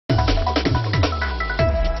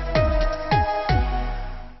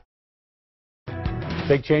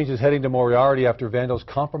Big changes heading to Moriarity after vandals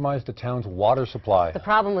compromised the town's water supply. The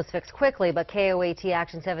problem was fixed quickly, but KOAT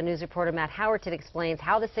Action 7 News reporter Matt Howerton explains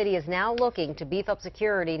how the city is now looking to beef up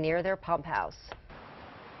security near their pump house.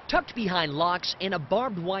 Tucked behind locks and a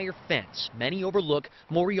barbed wire fence, many overlook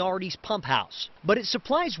Moriarty's pump house. But it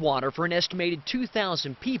supplies water for an estimated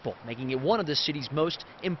 2,000 people, making it one of the city's most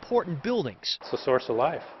important buildings. It's a source of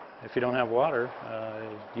life. If you don't have water,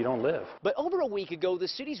 you don't live. But over a week ago, the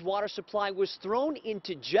city's water supply was thrown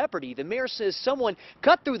into jeopardy. The mayor says someone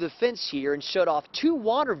cut through the fence here and shut off 2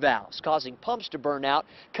 water valves, causing pumps to burn out,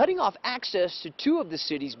 cutting off access to 2 of the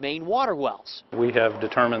city's main water wells. We have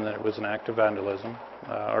determined that it was an act of vandalism.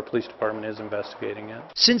 Our police department is investigating it.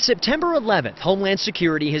 Since September 11th, Homeland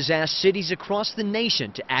Security has asked cities across the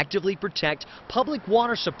nation to actively protect public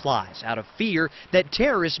water supplies out of fear that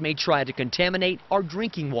terrorists may try to contaminate our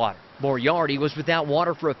drinking water. Moriarty was without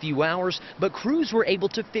water for a few hours, but crews were able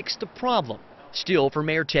to fix the problem. Still, for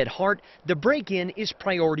Mayor Ted Hart, the break-in is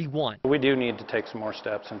priority 1. We do need to take some more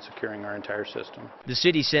steps in securing our entire system. The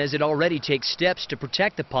city says it already takes steps to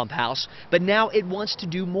protect the pump house, but now it wants to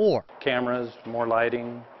do more. Cameras, more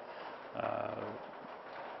lighting,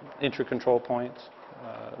 entry control points.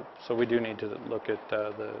 So we do need to look at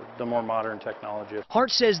the more modern technology.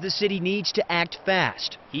 Hart says the city needs to act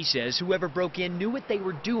fast. He says whoever broke in knew what they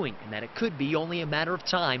were doing and that it could be only a matter of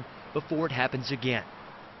time before it happens again.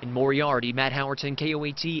 In Moriarty, Matt Howerton,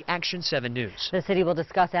 KOAT Action 7 News. The city will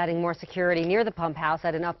discuss adding more security near the pump house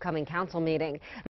at an upcoming council meeting.